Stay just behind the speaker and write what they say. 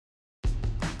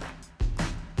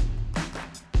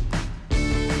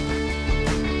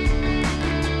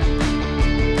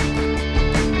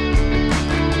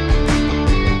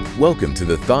Welcome to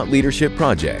the Thought Leadership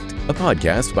Project, a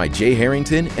podcast by Jay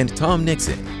Harrington and Tom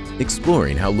Nixon,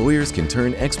 exploring how lawyers can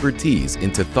turn expertise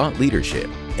into thought leadership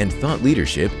and thought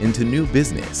leadership into new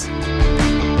business.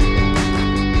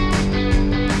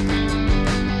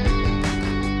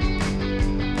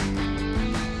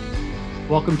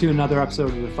 Welcome to another episode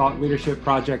of the Thought Leadership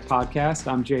Project podcast.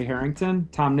 I'm Jay Harrington.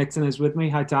 Tom Nixon is with me.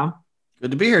 Hi, Tom. Good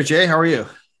to be here, Jay. How are you?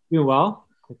 Doing well.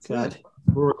 It's good.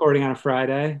 We're recording on a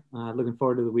Friday. Looking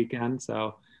forward to the weekend.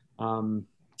 So,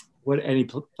 any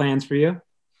plans for you?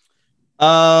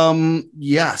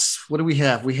 Yes. What do we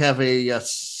have? We have a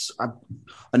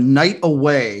night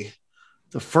away.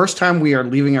 The first time we are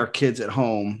leaving our kids at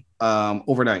home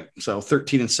overnight. So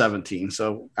 13 and 17.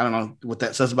 So I don't know what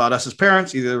that says about us as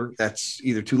parents. That's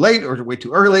either too late or way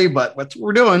too early, but that's what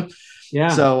we're doing. Yeah.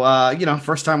 So,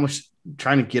 first time we're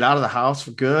trying to get out of the house for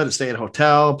good and stay at a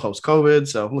hotel post COVID.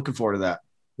 So looking forward to that.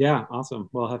 Yeah. Awesome.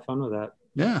 Well, have fun with that.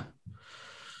 Yeah.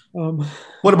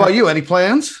 What about you? Any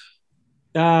plans?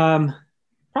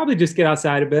 Probably just get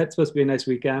outside a bit. It's supposed to be a nice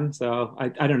weekend. So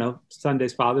I don't know.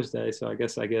 Sunday's Father's Day. So I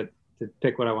guess I get to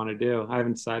pick what I want to do. I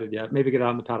haven't decided yet. Maybe get out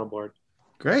on the paddleboard.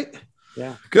 Great.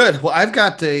 Yeah. Good. Well, I've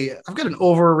got an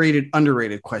overrated,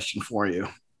 underrated question for you.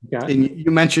 Okay. And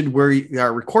you mentioned we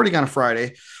are recording on a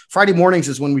Friday. Friday mornings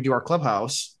is when we do our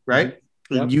clubhouse, right?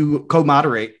 Mm-hmm. Yep. And you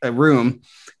co-moderate a room,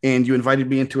 and you invited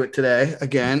me into it today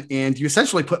again, and you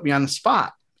essentially put me on the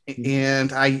spot.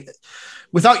 Mm-hmm. And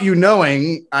without you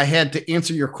knowing, I had to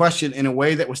answer your question in a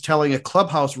way that was telling a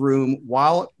clubhouse room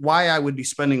why I would be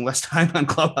spending less time on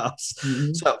Clubhouse.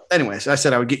 Mm-hmm. So anyways, I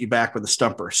said I would get you back with a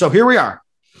stumper. So here we are.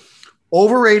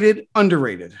 Overrated,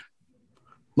 underrated.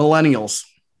 Millennials.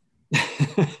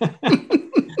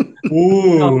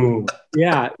 Ooh.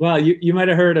 Yeah. Well, you might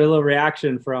have heard a little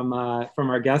reaction from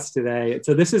our guest today.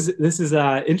 So this is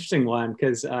an interesting one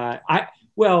because I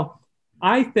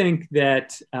think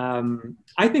that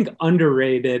I think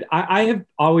underrated. I have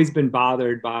always been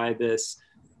bothered by this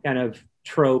kind of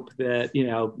trope that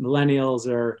millennials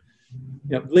are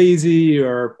lazy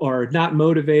or not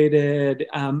motivated,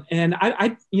 and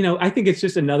I think it's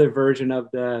just another version of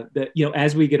the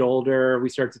as we get older, we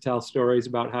start to tell stories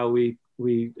about how we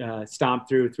stomped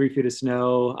through 3 feet of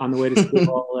snow on the way to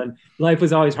school and life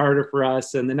was always harder for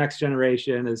us. And the next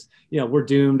generation is, we're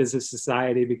doomed as a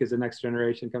society because the next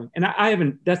generation coming.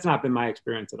 And that's not been my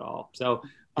experience at all. So,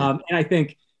 and I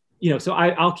think, so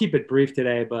I'll keep it brief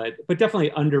today, but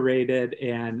definitely underrated.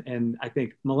 And I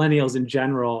think millennials in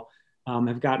general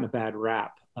have gotten a bad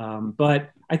rap. But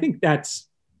I think I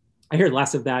hear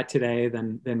less of that today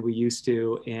than we used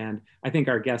to. And I think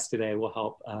our guest today will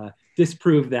help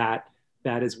disprove that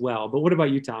as well. But what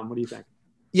about you, Tom? What do you think?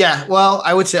 Yeah, well,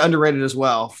 I would say underrated as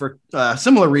well for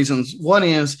similar reasons. One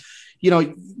is,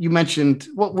 you mentioned,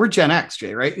 we're Gen X,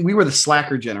 Jay, right? We were the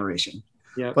slacker generation.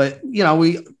 Yeah. But,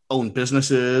 we own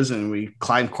businesses and we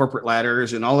climbed corporate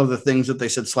ladders and all of the things that they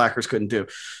said slackers couldn't do.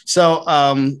 So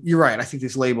you're right. I think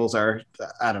these labels are,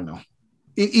 I don't know.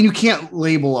 You can't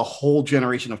label a whole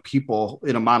generation of people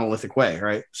in a monolithic way,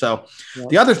 right? So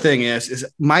The other thing is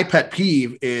my pet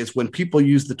peeve is when people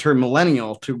use the term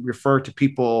millennial to refer to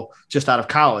people just out of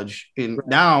college. And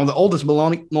now the oldest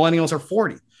millennials are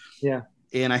 40. Yeah.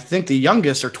 And I think the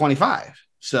youngest are 25.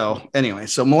 So anyway,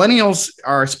 millennials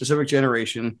are a specific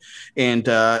generation, and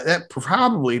that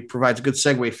probably provides a good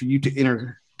segue for you to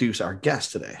introduce our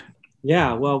guest today.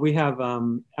 Yeah, well, we have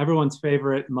everyone's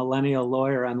favorite millennial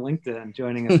lawyer on LinkedIn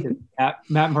joining us,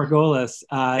 Matt Margolis.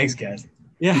 Thanks, guys.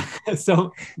 Yeah,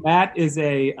 so Matt is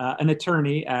an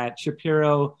attorney at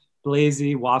Shapiro,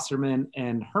 Blasey, Wasserman,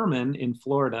 and Herman in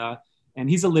Florida, and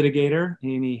he's a litigator,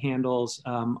 and he handles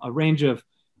a range of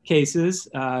cases,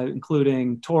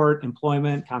 including tort,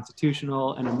 employment,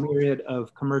 constitutional, and a myriad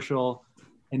of commercial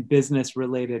and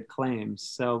business-related claims.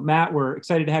 So, Matt, we're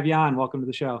excited to have you on. Welcome to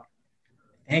the show.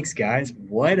 Thanks, guys.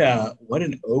 What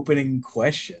an opening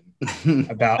question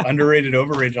about underrated,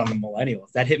 overrated on the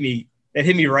millennials. That hit me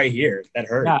right here. That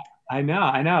hurt. Yeah, I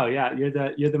know. Yeah,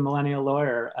 you're the millennial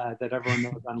lawyer that everyone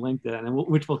knows on LinkedIn, and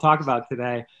which we'll talk about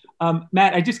today.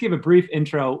 Matt, I just gave a brief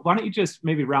intro. Why don't you just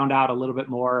maybe round out a little bit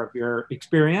more of your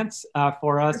experience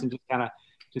for us, and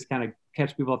just kind of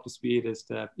catch people up to speed as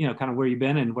to kind of where you've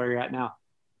been and where you're at now.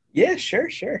 Yeah, sure.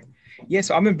 Yeah,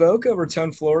 so I'm in Boca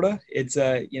Raton, Florida. It's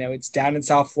it's down in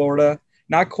South Florida,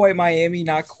 not quite Miami,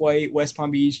 not quite West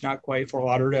Palm Beach, not quite Fort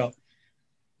Lauderdale.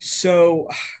 So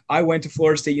I went to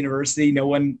Florida State University. No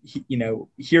one,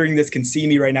 hearing this can see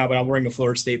me right now, but I'm wearing a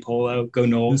Florida State polo. Go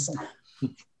Noles!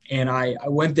 And I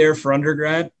went there for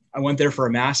undergrad. I went there for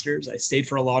a master's. I stayed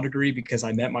for a law degree because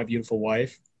I met my beautiful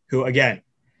wife, who, again,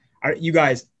 you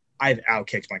guys, I've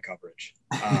outkicked my coverage.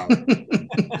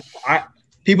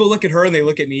 People look at her and they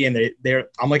look at me and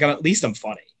I'm like, at least I'm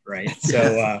funny, right?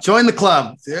 So join the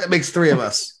club. It makes 3 of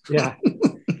us. Yeah.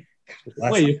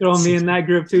 Wait, you're throwing me in that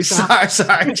group too, Tom?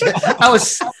 Sorry.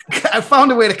 I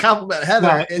found a way to compliment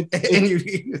Heather.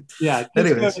 Yeah.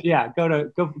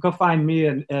 Go find me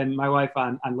and my wife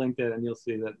on LinkedIn, and you'll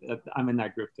see that I'm in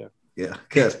that group too. Yeah,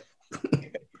 good.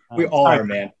 We all are,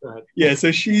 man. Yeah.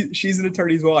 So she's an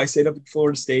attorney as well. I stayed up at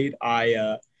Florida State.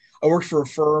 I worked for a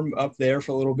firm up there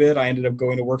for a little bit. I ended up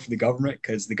going to work for the government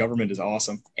because the government is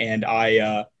awesome, and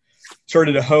I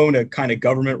started to hone a kind of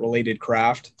government-related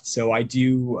craft. So I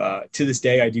do, to this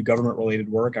day, I do government-related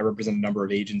work. I represent a number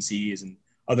of agencies and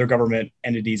other government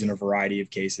entities in a variety of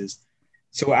cases.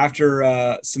 So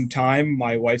after some time,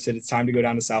 my wife said it's time to go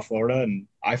down to South Florida, and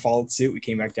I followed suit. We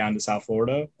came back down to South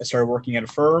Florida. I started working at a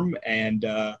firm, and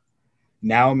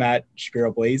now I'm at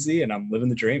Shapiro Blasi, and I'm living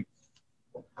the dream.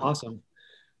 Awesome.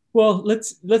 Well,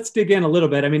 let's dig in a little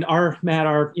bit. I mean, our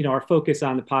focus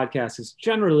on the podcast is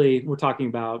generally we're talking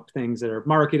about things that are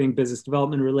marketing, business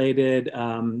development related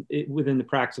within the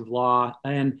practice of law.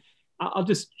 And I'll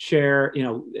just share,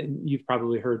 and you've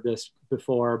probably heard this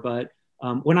before, but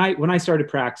when I started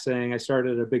practicing, I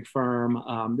started at a big firm.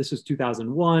 This was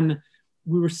 2001.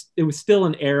 It was still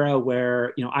an era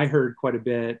where I heard quite a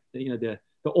bit, the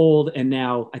old and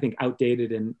now I think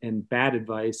outdated and bad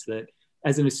advice that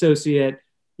as an associate,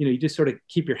 you just sort of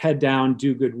keep your head down,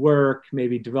 do good work,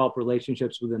 maybe develop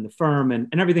relationships within the firm, and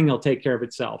everything will take care of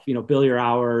itself. Bill your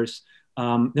hours.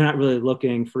 They're not really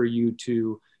looking for you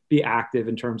to be active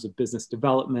in terms of business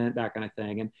development, that kind of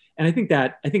thing. And I think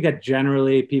that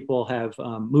generally people have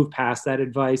moved past that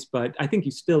advice, but I think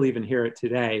you still even hear it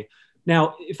today.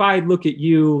 Now, if I look at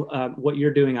you, what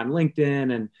you're doing on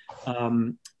LinkedIn, and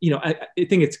I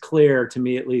think it's clear to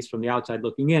me, at least from the outside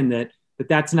looking in, that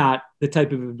that's not the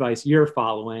type of advice you're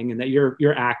following, and that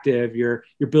you're active, you're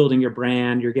building your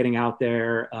brand, you're getting out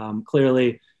there,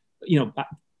 clearly,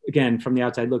 again, from the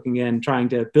outside looking in, trying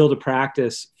to build a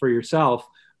practice for yourself.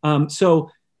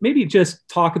 So maybe just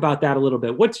talk about that a little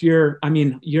bit. You're at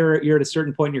a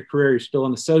certain point in your career, you're still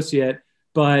an associate,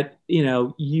 but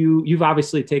you've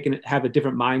obviously have a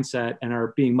different mindset and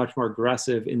are being much more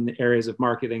aggressive in the areas of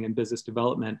marketing and business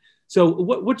development. So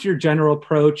what's your general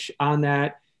approach on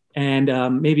that?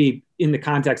 And maybe in the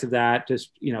context of that,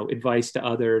 just, advice to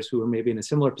others who are maybe in a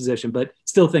similar position, but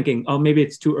still thinking, oh, maybe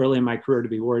it's too early in my career to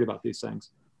be worried about these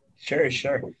things. Sure.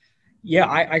 Yeah,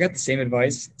 I got the same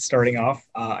advice starting off.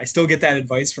 I still get that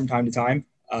advice from time to time,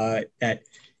 that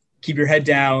keep your head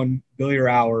down, bill your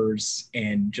hours,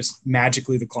 and just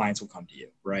magically the clients will come to you,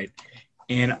 right?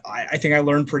 And I think I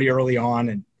learned pretty early on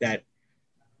and that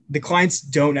the clients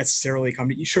don't necessarily come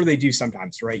to you. Sure, they do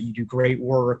sometimes, right? You do great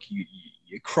work, you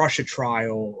crush a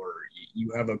trial, or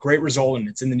you have a great result and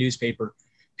it's in the newspaper,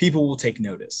 people will take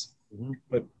notice. Mm-hmm.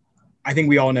 But I think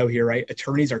we all know here, right?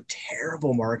 Attorneys are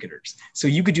terrible marketers. So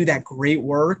you could do that great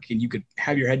work and you could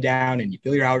have your head down and you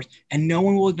bill your hours and no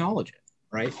one will acknowledge it,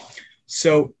 right?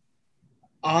 So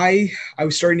I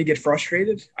was starting to get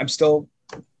frustrated. I'm still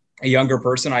a younger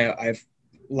person. I have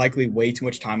likely way too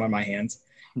much time on my hands.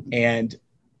 And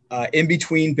in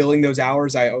between billing those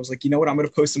hours, I was like, you know what? I'm going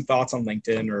to post some thoughts on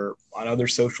LinkedIn or on other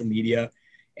social media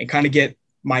and kind of get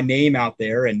my name out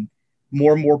there. And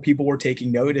more people were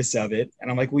taking notice of it. And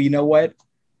I'm like, well, you know what?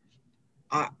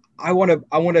 I want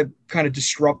to kind of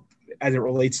disrupt, as it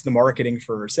relates to the marketing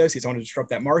for associates. I want to disrupt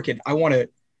that market. I want to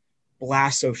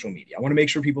blast social media. I want to make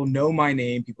sure people know my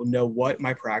name, people know what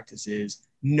my practice is,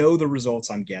 know the results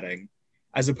I'm getting,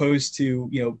 as opposed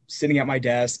to, sitting at my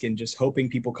desk and just hoping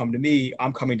people come to me.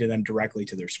 I'm coming to them directly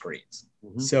to their screens.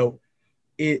 Mm-hmm. So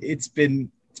it's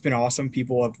been awesome.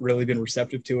 People have really been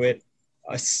receptive to it,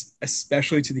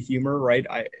 especially to the humor, right?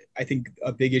 I think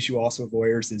a big issue also with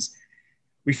lawyers is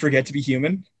we forget to be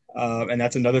human. And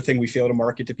that's another thing we fail to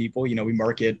market to people. We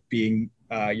market being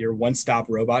your one-stop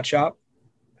robot shop.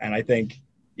 And I think,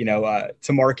 to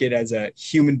market as a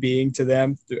human being to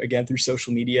them, again, through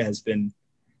social media has been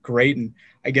great. And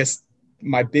I guess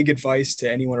my big advice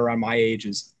to anyone around my age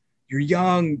is you're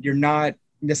young, you're not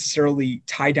necessarily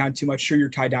tied down too much. Sure, you're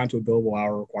tied down to a billable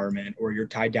hour requirement, or you're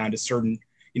tied down to certain,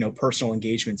 personal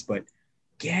engagements, but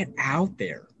get out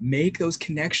there, make those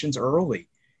connections early,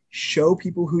 show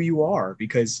people who you are,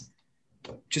 because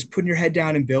just putting your head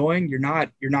down and billing, you're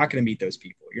not going to meet those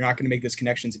people. You're not going to make those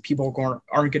connections, and people aren't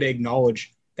going to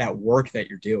acknowledge that work that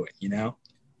you're doing,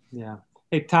 Yeah.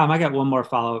 Hey, Tom, I got one more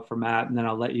follow-up for Matt, and then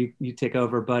I'll let you take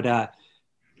over. But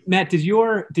Matt, did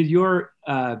your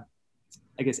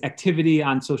I guess activity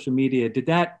on social media, did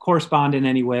that correspond in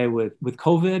any way with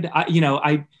COVID?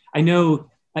 I know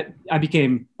I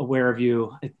became aware of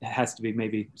you. It has to be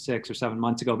maybe 6 or 7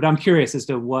 months ago, but I'm curious as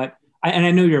to what, and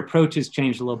I know your approach has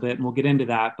changed a little bit and we'll get into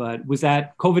that, but was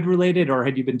that COVID related or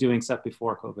had you been doing stuff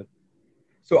before COVID?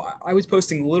 So I was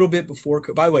posting a little bit before,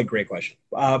 by the way, great question.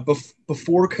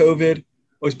 Before COVID, I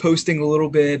was posting a little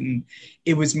bit and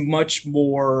it was much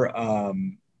more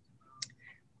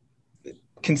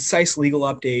concise legal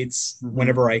updates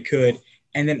whenever I could.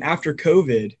 And then after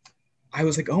COVID, I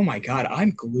was like, oh my God,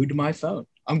 I'm glued to my phone.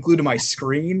 I'm glued to my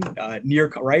screen, near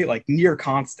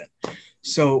constant.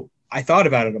 So I thought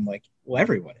about it. I'm like, well,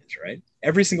 everyone is, right?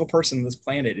 Every single person on this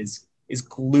planet is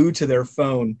glued to their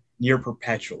phone near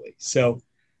perpetually. So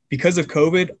because of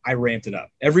COVID, I ramped it up.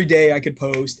 Every day I could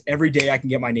post, every day I can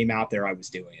get my name out there, I was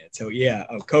doing it. So yeah,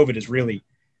 COVID has really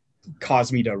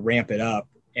caused me to ramp it up.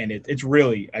 And it's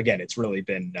really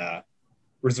been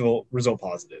result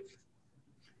positive.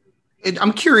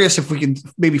 I'm curious if we can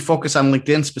maybe focus on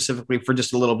LinkedIn specifically for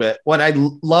just a little bit. What I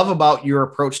love about your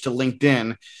approach to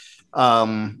LinkedIn,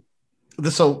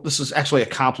 this is actually a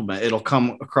compliment. It'll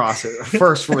come across at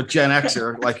first from a Gen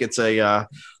Xer like it's a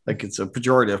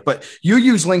pejorative, but you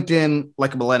use LinkedIn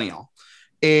like a millennial.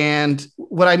 And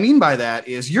what I mean by that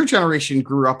is your generation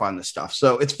grew up on this stuff,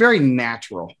 so it's very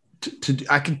natural.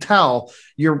 I can tell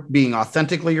you're being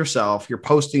authentically yourself. You're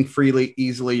posting freely,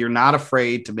 easily. You're not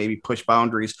afraid to maybe push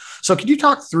boundaries. So can you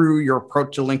talk through your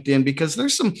approach to LinkedIn? Because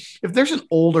if there's an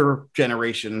older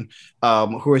generation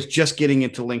who is just getting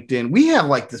into LinkedIn, we have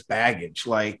like this baggage,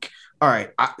 like, all right,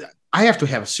 I have to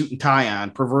have a suit and tie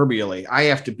on, proverbially. I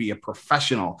have to be a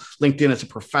professional. LinkedIn is a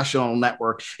professional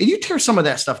network. And you tear some of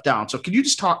that stuff down. So can you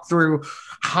just talk through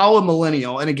how a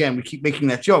millennial, and again, we keep making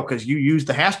that joke because you use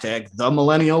the hashtag, the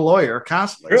millennial lawyer,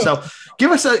 constantly. Sure. So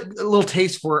give us a little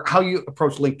taste for how you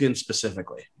approach LinkedIn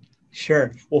specifically.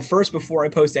 Sure. Well, first, before I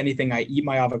post anything, I eat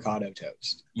my avocado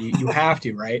toast. You have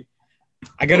to, right?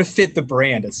 I got to fit the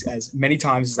brand as many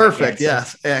times as Perfect. I can.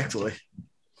 Yes, actually.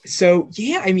 So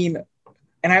yeah, I mean,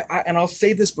 and I'll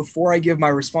say this before I give my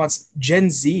response, Gen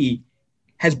Z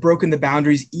has broken the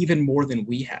boundaries even more than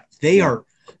we have.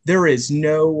 There is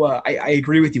no, I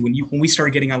agree with you. When we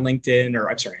started getting on LinkedIn,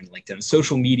 on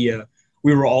social media,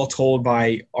 we were all told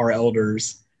by our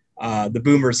elders, the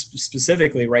boomers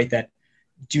specifically, right, that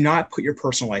do not put your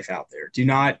personal life out there. Do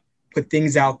not put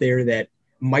things out there that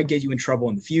might get you in trouble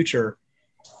in the future.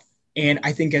 And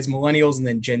I think as millennials and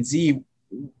then Gen Z,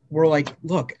 we're like,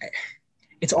 look,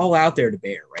 it's all out there to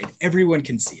bear, right? Everyone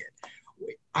can see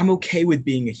it. I'm okay with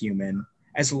being a human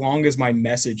as long as my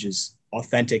message is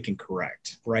authentic and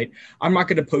correct, right? I'm not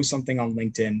going to post something on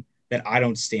LinkedIn that I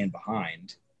don't stand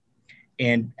behind.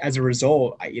 And as a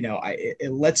result,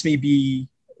 it lets me be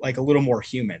like a little more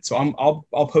human. So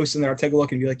I'll post in there, I'll take a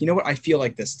look and be like, you know what? I feel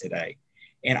like this today.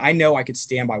 And I know I could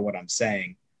stand by what I'm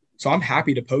saying. So I'm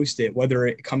happy to post it, whether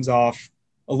it comes off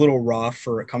a little rough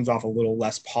or it comes off a little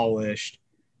less polished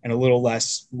and a little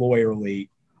less lawyerly.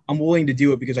 I'm willing to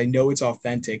do it because I know it's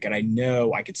authentic and I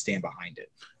know I could stand behind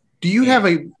it. Do you have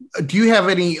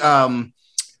any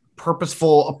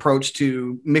purposeful approach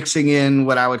to mixing in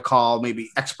what I would call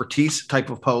maybe expertise type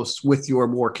of posts with your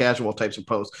more casual types of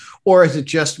posts, or is it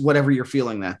just whatever you're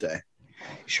feeling that day?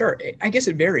 Sure. I guess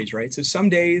it varies, right? So some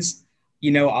days,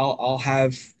 I'll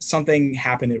have something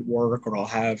happen at work, or I'll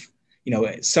have,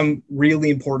 some really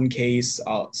important case,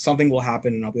 something will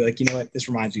happen and I'll be like, you know what, this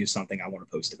reminds me of something, I want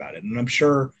to post about it. And I'm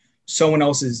sure someone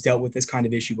else has dealt with this kind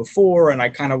of issue before, and I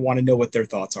kind of want to know what their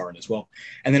thoughts are as well.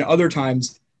 And then other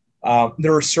times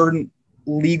there are certain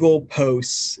legal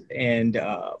posts and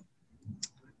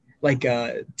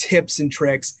tips and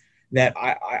tricks that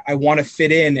I want to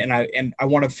fit in, and I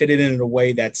want to fit it in a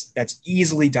way that's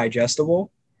easily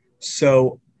digestible.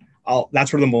 So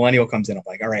that's where the millennial comes in. I'm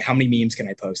like, all right, how many memes can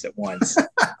I post at once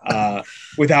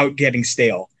without getting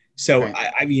stale? So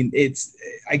right.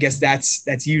 I guess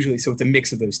that's usually, so it's a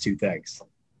mix of those two things.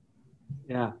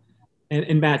 Yeah.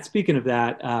 And Matt, speaking of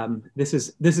that, this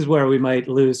is where we might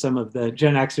lose some of the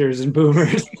Gen Xers and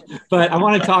boomers, but I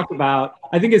want to talk about,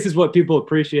 I think this is what people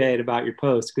appreciate about your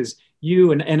posts, because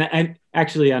you and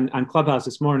actually on Clubhouse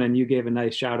this morning, you gave a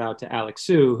nice shout out to Alex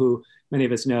Su, who many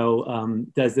of us know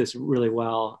does this really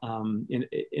well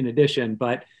in addition,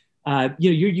 but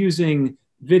you're using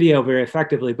video very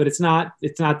effectively, but it's not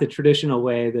the traditional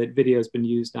way that video has been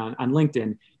used on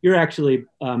LinkedIn. You're actually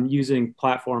using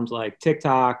platforms like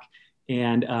TikTok,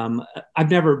 and I've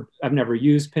never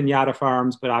used Pinata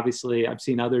Farms, but obviously I've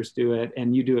seen others do it,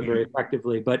 and you do it very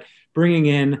effectively. But bringing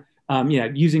in,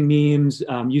 using memes,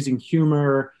 using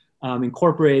humor,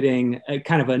 incorporating a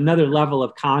kind of another level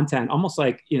of content, almost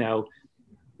like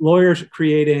lawyers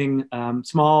creating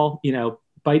small,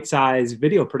 bite-sized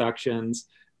video productions.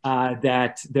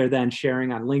 that they're then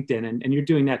sharing on LinkedIn, and you're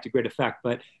doing that to great effect.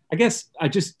 But I guess I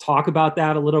just talk about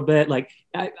that a little bit. Like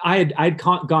I'd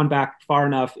gone back far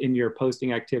enough in your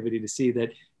posting activity to see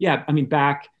that, yeah, I mean,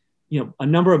 back, a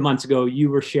number of months ago, you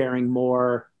were sharing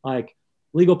more like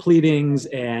legal pleadings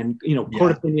and,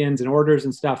 court opinions and orders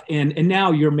and stuff. And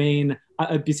now your main,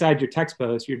 besides your text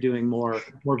post, you're doing more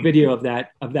video of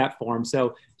that form.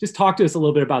 So just talk to us a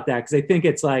little bit about that, because I think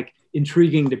it's like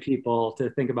intriguing to people to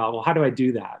think about, well, how do I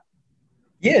do that?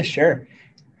 Yeah, sure.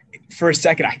 For a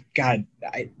second,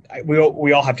 we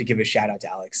all have to give a shout out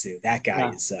to Alex too. That guy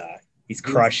is he's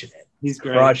crushing it. He's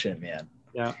great. Crushing it, man.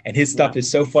 Yeah. And his stuff is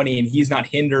so funny, and he's not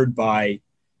hindered by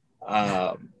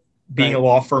being a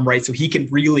law firm, right? So he can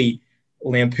really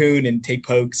lampoon and take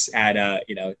pokes at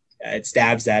at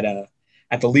stabs at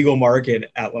the legal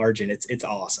market at large, and it's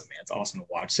awesome, man. It's awesome to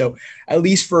watch. So at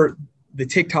least for the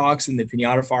TikToks and the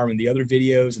Pinata Farm and the other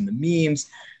videos and the memes.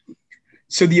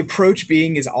 So the approach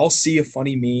being is I'll see a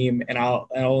funny meme and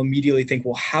I'll immediately think,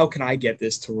 well, how can I get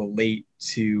this to relate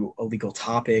to a legal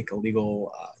topic, a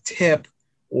legal tip,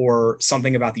 or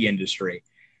something about the industry?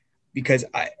 Because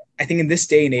I think in this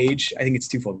day and age, I think it's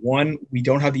twofold. One, we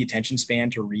don't have the attention span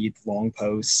to read long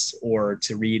posts or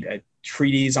to read a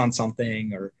treatise on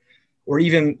something or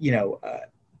even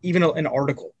an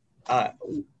article.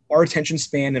 Our attention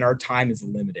span and our time is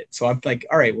limited. So I'm like,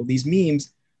 all right, well, these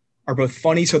memes are both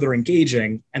funny, so they're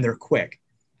engaging, and they're quick.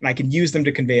 And I can use them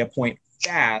to convey a point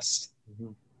fast,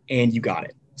 and you got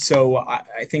it. So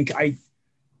I think I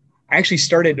actually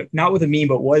started not with a meme,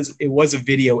 but it was a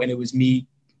video, and it was me,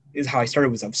 is how I started.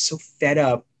 I was so fed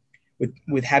up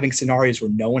with having scenarios where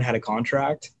no one had a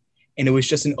contract, and it was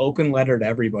just an open letter to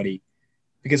everybody.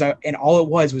 Because all it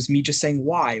was me just saying,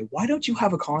 why don't you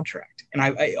have a contract? And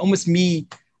I almost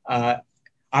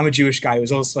I'm a Jewish guy. It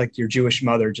was almost like your Jewish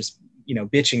mother just,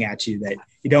 bitching at you that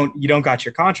you don't got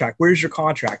your contract. Where's your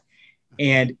contract?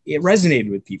 And it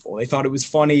resonated with people. They thought it was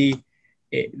funny.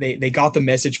 They got the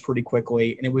message pretty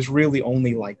quickly, and it was really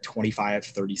only like 25,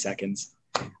 30 seconds.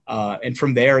 And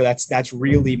from there, that's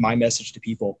really my message to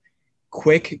people.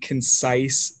 Quick,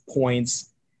 concise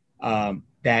points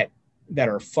that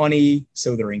are funny,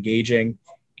 so they're engaging,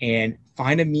 and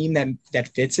find a meme that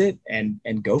fits it and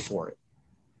go for it.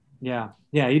 Yeah,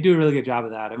 you do a really good job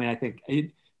of that. I mean, I think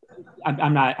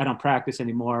I don't practice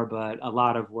anymore, but a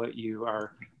lot of what you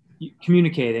are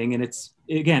communicating, and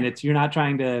you're not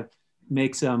trying to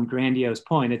make some grandiose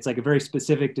point. It's like a very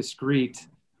specific, discrete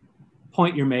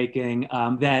point you're making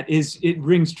it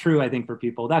rings true, I think, for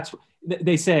people.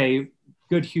 They say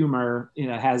good humor,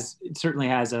 certainly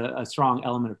has a strong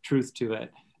element of truth to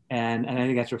it. And I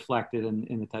think that's reflected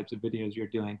in the types of videos you're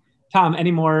doing. Tom,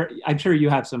 any more? I'm sure you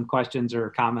have some questions or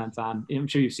comments on. I'm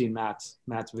sure you've seen Matt's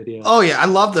video. Oh yeah, I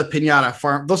love the Pinata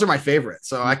Farm. Those are my favorites,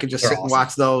 so I could just sit and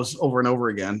watch those over and over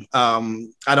again.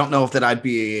 I don't know if that I'd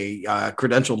be a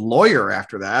credentialed lawyer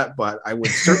after that, but I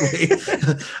would certainly.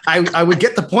 I would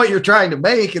get the point you're trying to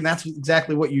make, and that's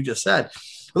exactly what you just said.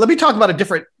 But let me talk about a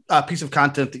different piece of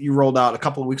content that you rolled out a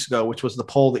couple of weeks ago, which was the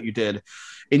poll that you did.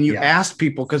 And you asked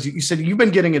people, because you said you've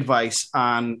been getting advice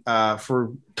on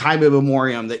for time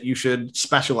immemorial that you should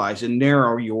specialize and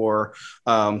narrow your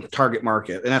target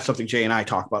market. And that's something Jay and I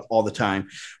talk about all the time.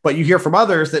 But you hear from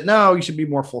others that, no, you should be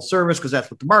more full service because that's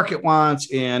what the market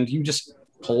wants. And you just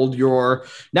polled your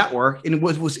network. And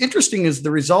what was interesting is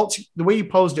the results, the way you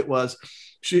posed it was,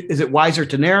 is it wiser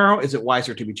to narrow? Is it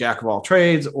wiser to be jack of all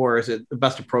trades? Or is it the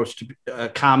best approach to be a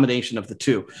combination of the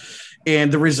two?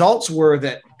 And the results were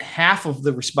that half of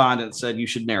the respondents said you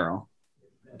should narrow.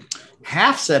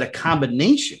 Half said a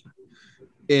combination.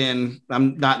 And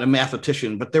I'm not a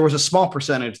mathematician, but there was a small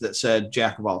percentage that said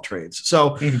jack of all trades.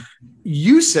 So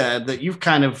you said that you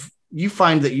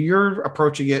find that you're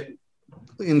approaching it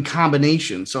in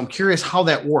combination. So I'm curious how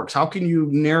that works. How can you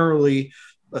narrowly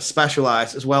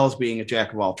specialize as well as being a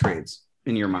jack of all trades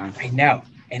in your mind? I know.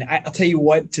 And I'll tell you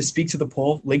what, to speak to the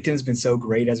poll, LinkedIn has been so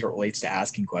great as it relates to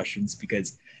asking questions,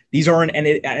 because these aren't,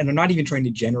 and I'm not even trying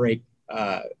to generate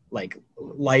like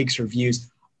likes or views.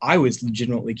 I was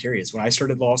legitimately curious. When I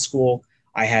started law school,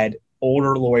 I had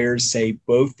older lawyers say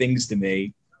both things to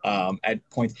me at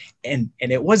points. And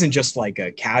it wasn't just like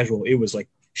a casual, it was like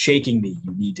shaking me,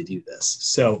 you need to do this.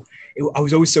 So I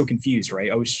was always so confused, right?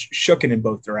 I was shooken in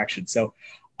both directions. So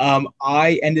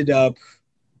I ended up,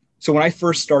 so when I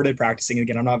first started practicing, and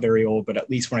again, I'm not very old, but at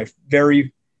least when I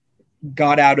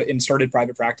got out and started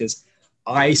private practice,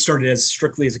 I started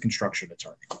strictly as a construction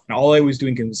attorney. And all I was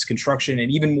doing was construction,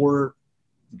 and even more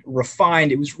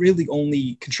refined, it was really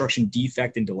only construction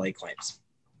defect and delay claims.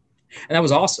 And that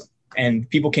was awesome. And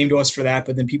people came to us for that,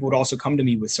 but then people would also come to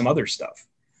me with some other stuff.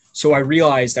 So I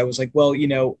realized I was like, well,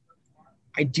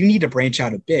 I do need to branch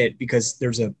out a bit because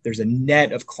there's a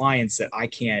net of clients that I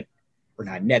can't, or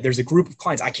not net, there's a group of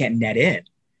clients I can't net in.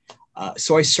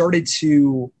 So I started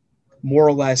to more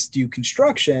or less do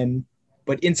construction,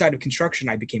 but inside of construction,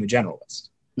 I became a generalist.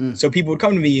 So people would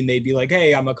come to me and they'd be like,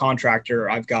 hey, I'm a contractor.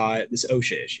 I've got this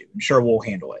OSHA issue. I'm sure we'll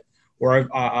handle it. Or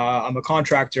I'm a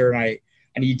contractor and I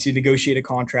need to negotiate a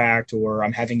contract, or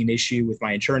I'm having an issue with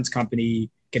my insurance company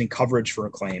getting coverage for a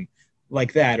claim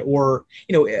like that. Or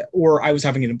I was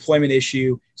having an employment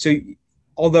issue. So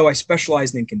although I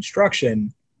specialized in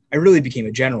construction, I really became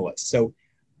a generalist. So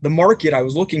the market I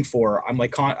was looking for,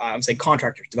 I'm saying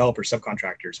contractors, developers,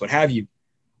 subcontractors, what have you.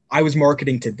 I was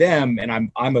marketing to them,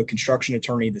 and I'm a construction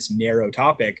attorney, this narrow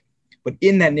topic, but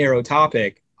in that narrow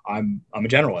topic, I'm a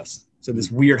generalist. So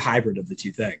this weird hybrid of the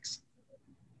two things.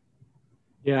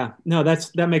 Yeah, no,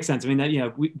 that makes sense. I mean,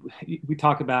 that, we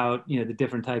talk about, the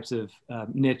different types of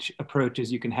niche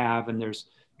approaches you can have, and there's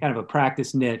kind of a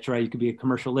practice niche, right? You could be a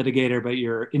commercial litigator, but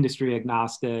you're industry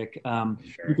agnostic. Sure.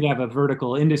 You could have a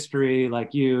vertical industry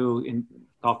like you.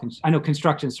 I know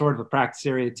construction is sort of a practice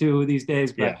area too these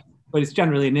days, but it's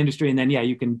generally an industry. And then,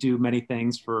 you can do many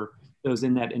things for those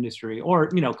in that industry, or,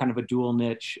 kind of a dual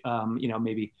niche,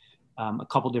 maybe a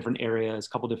couple different areas, a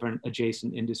couple different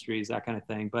adjacent industries, that kind of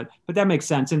thing. But that makes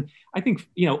sense. And I think,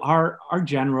 our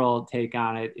general take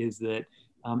on it is that,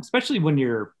 especially when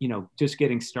you're, just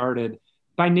getting started,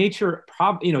 by nature,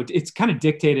 it's kind of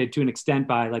dictated to an extent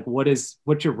by like, what's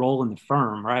your role in the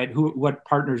firm, right? What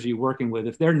partners are you working with?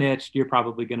 If they're niched, you're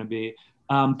probably going to be.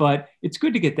 But it's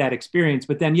good to get that experience.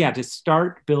 But then, to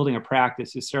start building a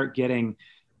practice, to start getting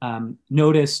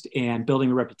noticed and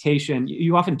building a reputation,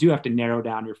 you often do have to narrow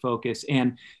down your focus.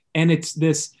 And it's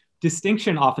this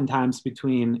distinction oftentimes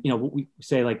between, what we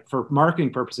say, like for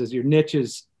marketing purposes, your niche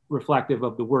is reflective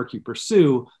of the work you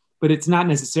pursue, but it's not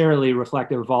necessarily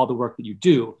reflective of all the work that you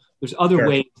do. There's other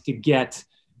ways to get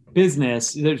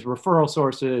business. There's referral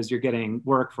sources, you're getting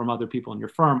work from other people in your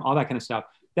firm, all that kind of stuff.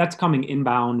 That's coming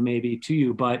inbound maybe to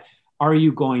you, but are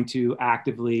you going to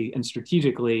actively and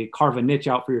strategically carve a niche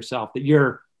out for yourself that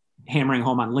you're hammering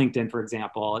home on LinkedIn, for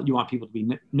example? You want people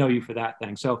to know you for that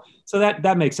thing. So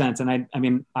that makes sense. And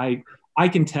I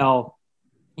can tell,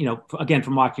 again,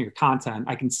 from watching your content,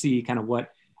 I can see kind of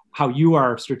how you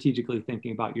are strategically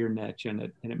thinking about your niche, and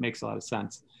it makes a lot of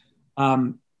sense.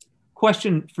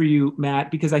 Question for you,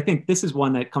 Matt, because I think this is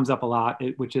one that comes up a lot,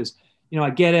 which is, I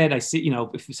get it. I see,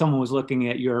 if someone was looking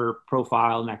at your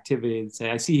profile and activity and say,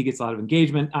 I see he gets a lot of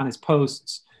engagement on his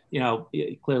posts,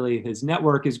 clearly his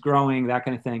network is growing, that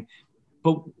kind of thing.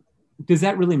 But does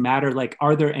that really matter? Like,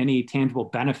 are there any tangible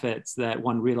benefits that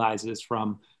one realizes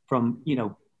from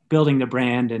building the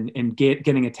brand and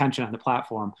getting attention on the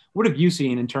platform? What have you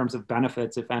seen in terms of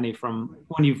benefits, if any, from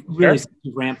when you've really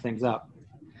ramped things up?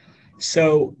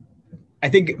 So I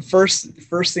think first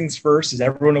things first is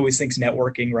everyone always thinks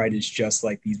networking, right, is just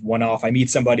like these one-off. I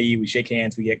meet somebody, we shake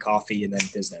hands, we get coffee, and then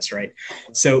business, right?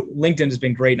 So LinkedIn has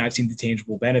been great, and I've seen the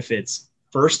tangible benefits,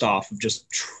 first off, of just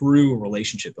true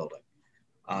relationship building.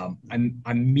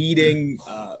 I'm meeting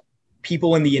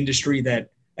people in the industry that,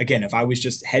 again, if I was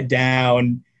just head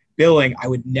down billing, I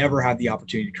would never have the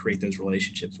opportunity to create those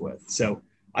relationships with. So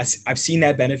I've seen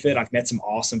that benefit. I've met some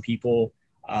awesome people.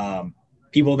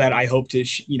 People that I hope to,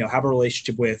 have a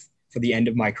relationship with for the end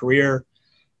of my career.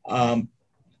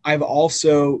 I've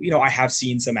also, I have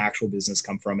seen some actual business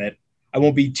come from it. I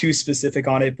won't be too specific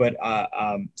on it, but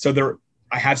I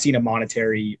have seen a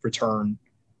monetary return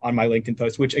on my LinkedIn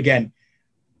post, which again,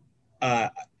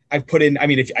 I've put in,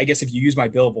 if you use my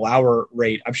billable hour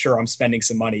rate, I'm sure I'm spending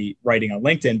some money writing on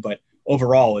LinkedIn, but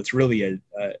overall it's really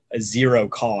a zero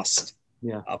cost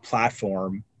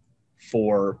platform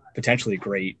for potentially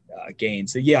great gain.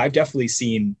 So I've definitely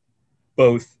seen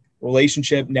both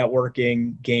relationship,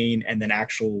 networking, gain, and then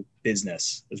actual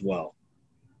business as well.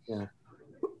 Yeah.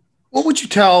 What would you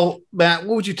tell, Matt,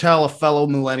 a fellow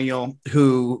millennial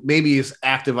who maybe is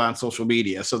active on social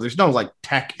media? So there's no like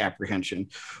tech apprehension,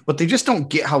 but they just don't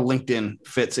get how LinkedIn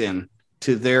fits in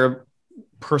to their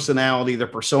personality, their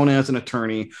persona as an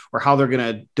attorney, or how they're going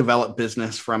to develop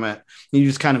business from it. You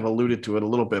just kind of alluded to it a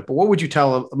little bit, but what would you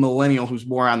tell a millennial who's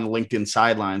more on the LinkedIn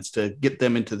sidelines to get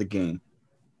them into the game?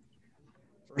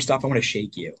 First off, I want to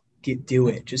shake you. Do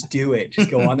it. Just do it.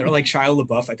 Just go on there. Like Shia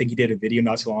LaBeouf, I think he did a video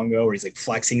not too long ago where he's like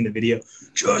flexing in the video.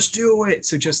 Just do it.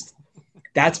 So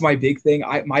that's my big thing.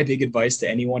 My big advice to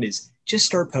anyone is just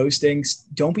start posting.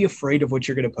 Don't be afraid of what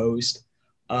you're going to post.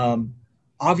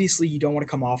 Obviously, you don't want to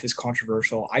come off as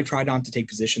controversial. I try not to take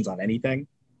positions on anything.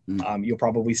 You'll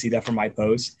probably see that from my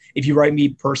posts. If you write me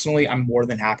personally, I'm more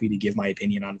than happy to give my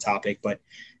opinion on a topic. But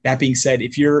that being said,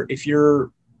 if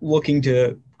you're looking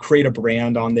to create a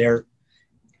brand on there,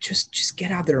 just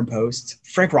get out there and post.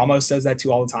 Frank Ramos says that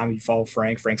too all the time. If you follow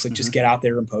Frank's like, just get out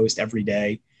there and post every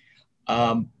day.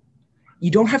 You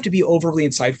don't have to be overly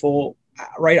insightful,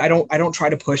 right? I don't try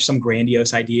to push some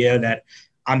grandiose idea that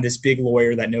I'm this big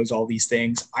lawyer that knows all these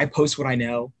things. I post what I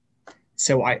know.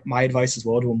 So my advice as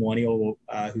well to a millennial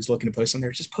who's looking to post on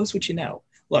there, just post what you know.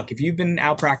 Look, if you've been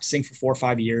out practicing for 4 or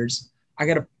 5 years, I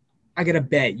gotta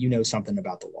bet you know something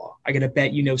about the law. I gotta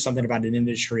bet you know something about an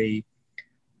industry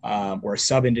or a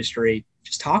sub-industry.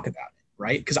 Just talk about it,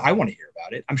 right? Because I want to hear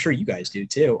about it. I'm sure you guys do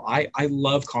too. I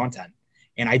love content,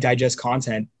 and I digest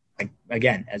content,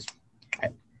 again, as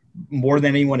more than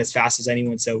anyone, as fast as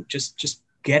anyone. So just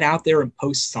get out there and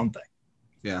post something.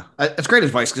 Yeah, that's great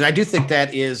advice, because I do think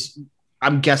that is,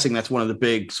 I'm guessing that's one of the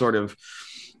big sort of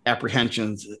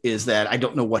apprehensions, is that I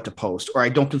don't know what to post, or I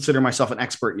don't consider myself an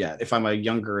expert yet if I'm a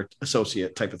younger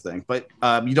associate type of thing. But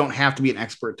you don't have to be an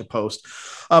expert to post.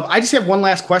 I just have one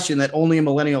last question that only a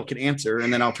millennial can answer,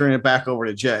 and then I'll turn it back over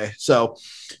to Jay. So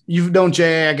you've known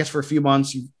Jay, I guess, for a few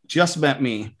months. You've just met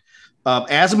me.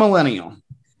 As a millennial,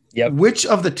 which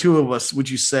of the two of us would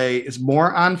you say is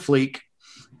more on fleek,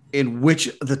 and which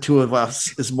of the two of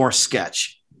us is more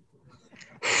sketch?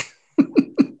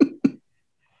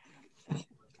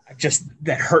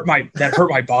 That hurt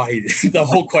my body. The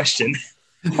whole question.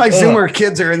 My Zoomer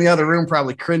kids are in the other room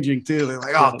probably cringing too. They're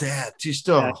like, "Oh, Dad, you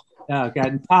still." Oh God,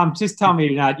 and Tom, just tell me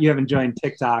you haven't joined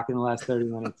TikTok in the last 30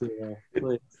 minutes either,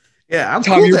 please. Yeah, I'm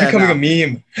Tom, cool. You're becoming a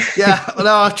meme. Yeah,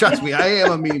 no, trust me, I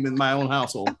am a meme in my own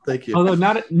household. Thank you.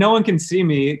 Although no one can see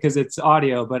me because it's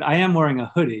audio, but I am wearing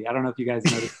a hoodie. I don't know if you guys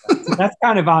noticed that. So that's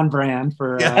kind of on brand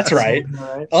for. Yeah, that's right.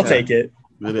 I'll take it.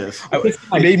 It is. You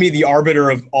made me the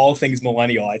arbiter of all things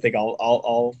millennial. I think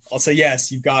I'll say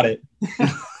yes. You've got it.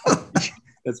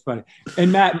 That's funny.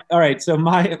 And Matt, all right. So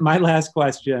my last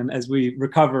question, as we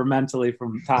recover mentally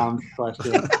from Tom's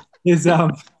question, is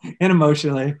and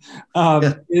emotionally,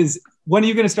 is when are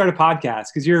you going to start a podcast?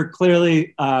 Because you're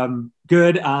clearly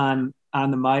good on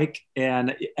the mic,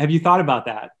 and have you thought about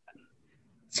that?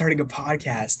 Starting a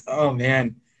podcast? Oh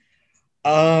man.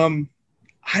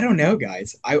 I don't know,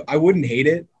 guys. I wouldn't hate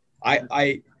it. I'm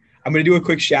going to do a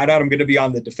quick shout out. I'm going to be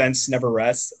on the Defense Never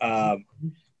Rests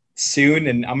soon,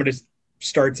 and I'm going to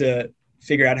start to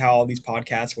figure out how all these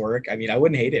podcasts work. I mean, I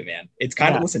wouldn't hate it, man. It's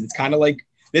kind of, listen, it's kind of like,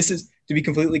 this is, to be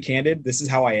completely candid, this is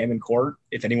how I am in court.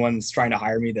 If anyone's trying to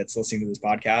hire me that's listening to this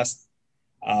podcast.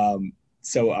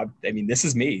 So I mean, this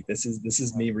is me. This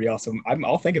is me real. So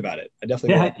I'll think about it. I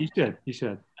definitely will. You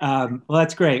should. Well,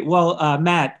 that's great. Well,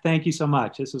 Matt, thank you so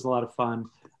much. This was a lot of fun.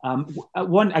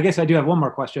 I guess I do have one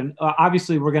more question.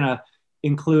 Obviously, we're going to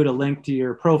include a link to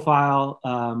your profile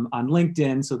on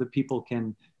LinkedIn so that people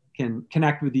can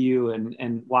connect with you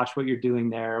and watch what you're doing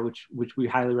there, which we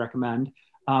highly recommend.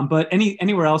 But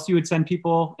anywhere else you would send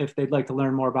people if they'd like to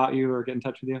learn more about you or get in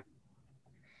touch with you?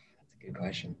 That's a good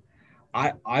question.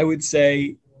 I would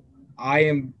say I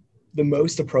am the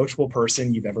most approachable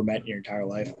person you've ever met in your entire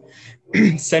life.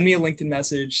 Send me a LinkedIn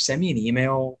message, send me an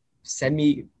email, send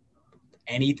me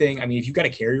anything. I mean, if you've got a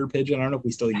carrier pigeon, I don't know if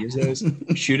we still use those,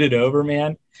 shoot it over,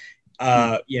 man.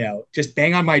 Just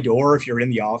bang on my door if you're in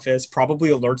the office,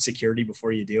 probably alert security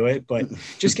before you do it, but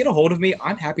just get a hold of me.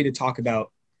 I'm happy to talk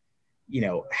about,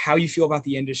 how you feel about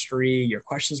the industry, your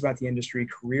questions about the industry,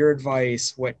 career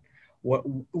advice,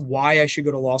 why I should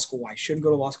go to law school, why I shouldn't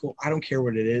go to law school. I don't care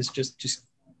what it is. Just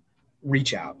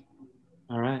reach out.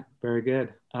 All right. Very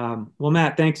good. Well,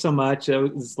 Matt, thanks so much.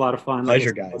 It was a lot of fun.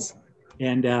 Pleasure, guys.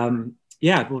 And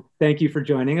well, thank you for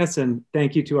joining us, and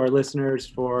thank you to our listeners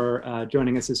for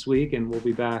joining us this week. And we'll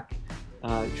be back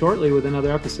shortly with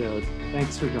another episode.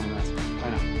 Thanks for joining us.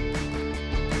 Bye now.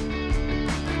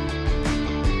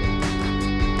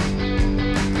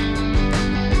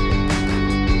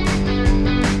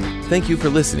 Thank you for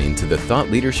listening to the Thought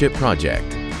Leadership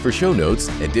Project. For show notes,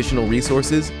 additional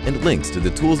resources, and links to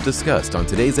the tools discussed on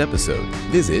today's episode,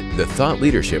 visit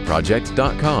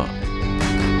thethoughtleadershipproject.com.